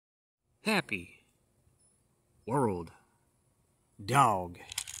Happy World Dog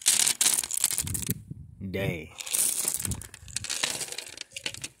Day.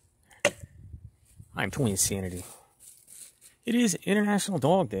 I'm Toy Insanity. It is International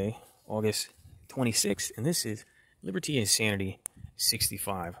Dog Day, August 26th, and this is Liberty Insanity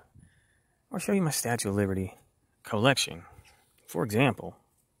 65. I'll show you my Statue of Liberty collection. For example,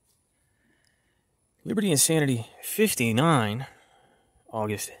 Liberty Insanity 59,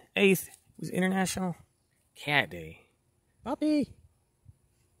 August 8th, was International Cat Day. Puppy!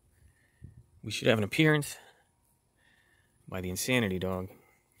 We should have an appearance by the Insanity Dog.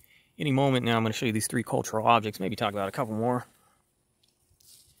 Any moment now, I'm going to show you these 3 cultural objects. Maybe talk about a couple more.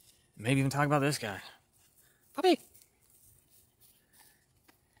 Maybe even talk about this guy. Puppy!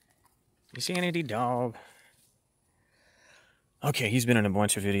 Insanity Dog. Okay, he's been in a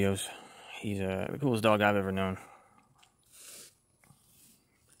bunch of videos. He's the coolest dog I've ever known.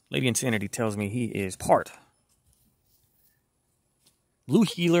 Lady Insanity tells me he is part Blue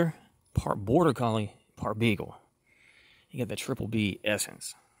Heeler, part Border Collie, part Beagle. You get that triple B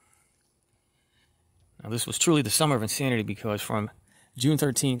essence. Now, this was truly the summer of insanity because from June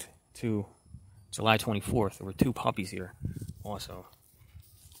 13th to July 24th, there were 2 puppies here also.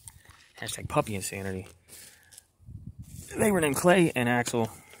 Hashtag puppy insanity. They were named Clay and Axel.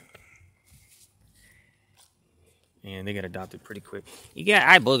 And they got adopted pretty quick. You got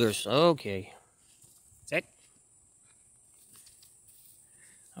eye boogers. Okay. Set.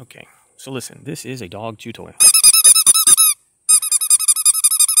 Okay. So listen, this is a dog chew toy.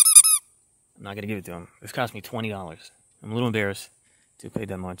 I'm not going to give it to him. This cost me $20. I'm a little embarrassed to pay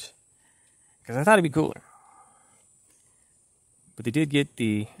that much. Because I thought it'd be cooler. But they did get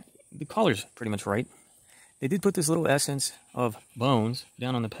the colors pretty much right. They did put this little essence of bones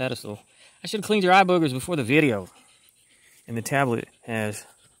down on the pedestal. I should have cleaned your eye boogers before the video. And the tablet has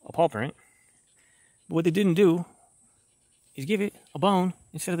a paw print. But what they didn't do is give it a bone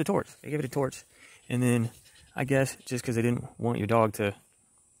instead of the torch. They gave it a torch. And then, I guess, just because they didn't want your dog to...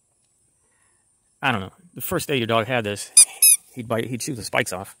 I don't know. The first day your dog had this, he'd chew the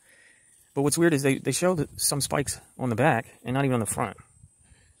spikes off. But what's weird is they showed some spikes on the back and not even on the front.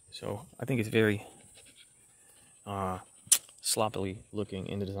 So I think it's very sloppily looking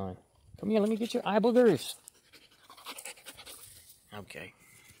in the design. Come here, let me get your eye boogers. Okay.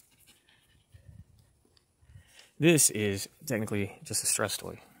 This is technically just a stress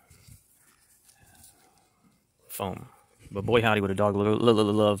toy. Foam. But boy howdy would a dog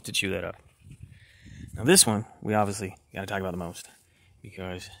love to chew that up. Now this one, we obviously got to talk about the most.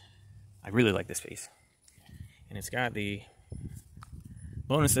 Because I really like this piece. And it's got the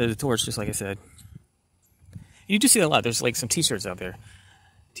bone instead of the torch, just like I said. You do see that a lot. There's like some t-shirts out there.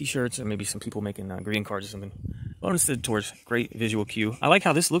 T-shirts, or maybe some people making greeting cards or something. Bone instead of the torch, great visual cue. I like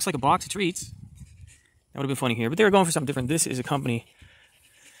how this looks like a box of treats. That would have been funny here, but they were going for something different. This is a company,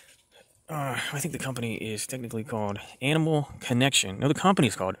 I think the company is technically called Animal Connection. No, the company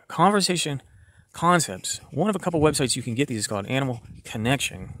is called Conversation Concepts. One of a couple websites you can get these is called Animal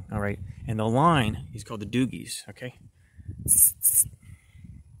Connection, all right? And the line is called the Doogies, okay?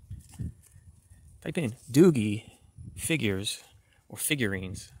 Type in Doogie figures or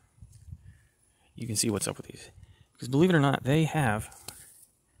figurines. You can see what's up with these. Because believe it or not, they have...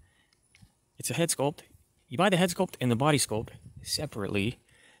 It's a head sculpt. You buy the head sculpt and the body sculpt separately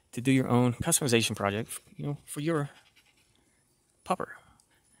to do your own customization project, you know, for your pupper.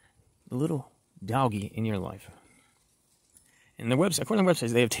 The little doggy in your life. And their website, according to their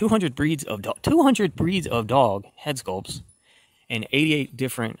website, they have 200 breeds of dog head sculpts and 88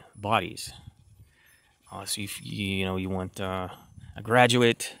 different bodies. So if you want a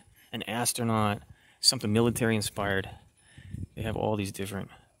graduate, an astronaut, something military inspired, they have all these different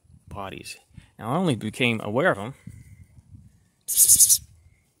bodies. Now I only became aware of them. These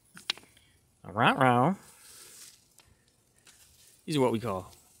are what we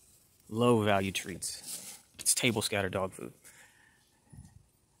call low value treats. It's table scatter dog food.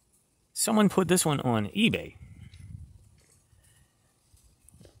 Someone put this one on eBay.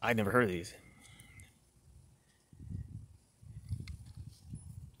 I'd never heard of these.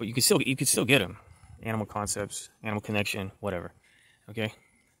 But you could still get them. Animal Concepts, Animal Connection, whatever. Okay?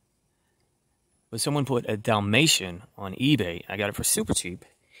 But someone put a Dalmatian on eBay. I got it for super cheap.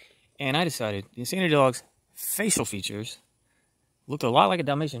 And I decided the Insanity Dog's facial features looked a lot like a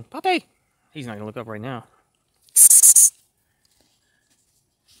Dalmatian. Puppy! He's not going to look up right now.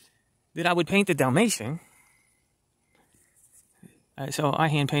 That I would paint the Dalmatian. So I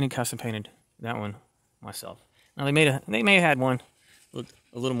hand painted, custom painted that one myself. Now they may have had one looked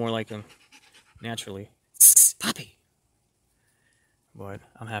a little more like him naturally. Puppy. but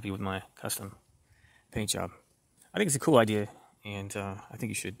I'm happy with my custom paint job. I think it's a cool idea, and I think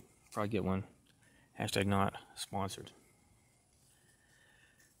you should probably get one. Hashtag not sponsored.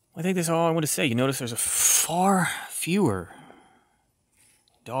 I think that's all I want to say. You notice there's a far fewer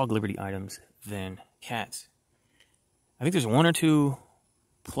dog Liberty items than cats. I think there's 1 or 2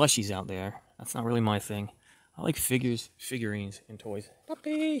 plushies out there. That's not really my thing. I like figures, figurines, and toys.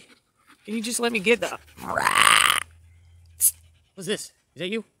 Puppy! Can you just let me get the... What's this? Is that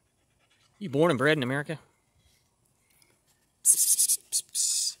you? You born and bred in America?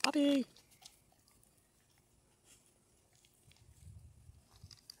 Puppy!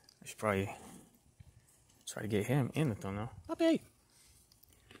 I should probably try to get him in the thumbnail. Puppy!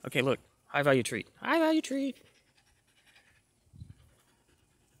 Okay, look. High value treat. High value treat.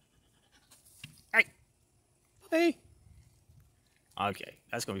 Hey! Puppy! Okay,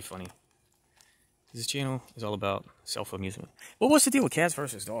 that's gonna be funny. This channel is all about self-amusement. Well, what's the deal with cats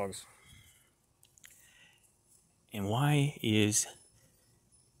versus dogs? And why is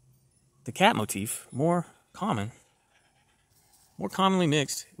the cat motif more commonly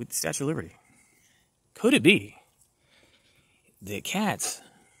mixed with the Statue of Liberty? Could it be that cats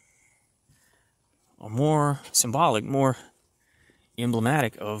are more symbolic, more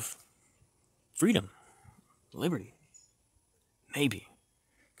emblematic of freedom, liberty? Maybe.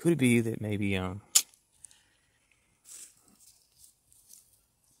 Could it be that maybe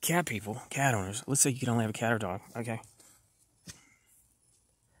cat people, cat owners, let's say you can only have a cat or dog, okay?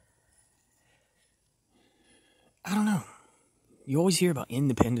 I don't know. You always hear about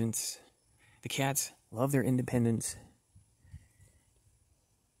independence. The cats love their independence.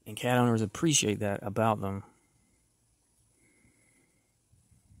 And cat owners appreciate that about them.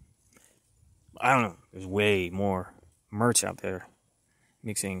 I don't know. There's way more merch out there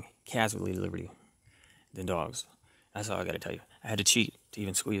mixing cats with Lady Liberty than dogs. That's all I gotta tell you. I had to cheat to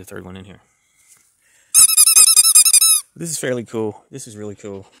even squeeze a third one in here. This is fairly cool. This is really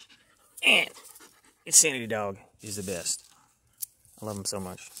cool. And Insanity Dog is the best. I love him so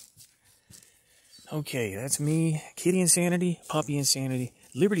much. Okay, that's me. Kitty Insanity, Puppy Insanity,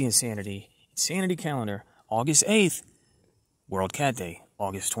 Liberty Insanity, Insanity Calendar, August 8th, World Cat Day,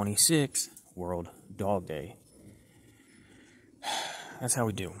 August 26th, World Dog Day. That's how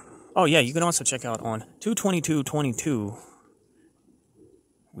we do. Oh yeah, you can also check out on 2/22/22,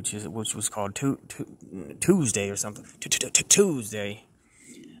 which was called Tuesday or something. Tuesday.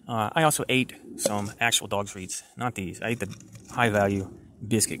 I also ate some actual dog treats, not these. I ate the high value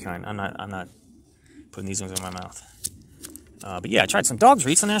biscuit kind. I'm not putting these ones in my mouth. But yeah, I tried some dog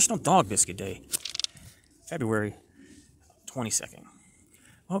treats on National Dog Biscuit Day, February 22nd.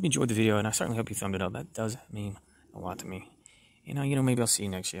 I hope you enjoyed the video, and I certainly hope you thumbed it up. That does mean a lot to me. You know, maybe I'll see you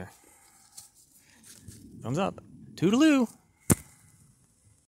next year. Thumbs up. Toodaloo.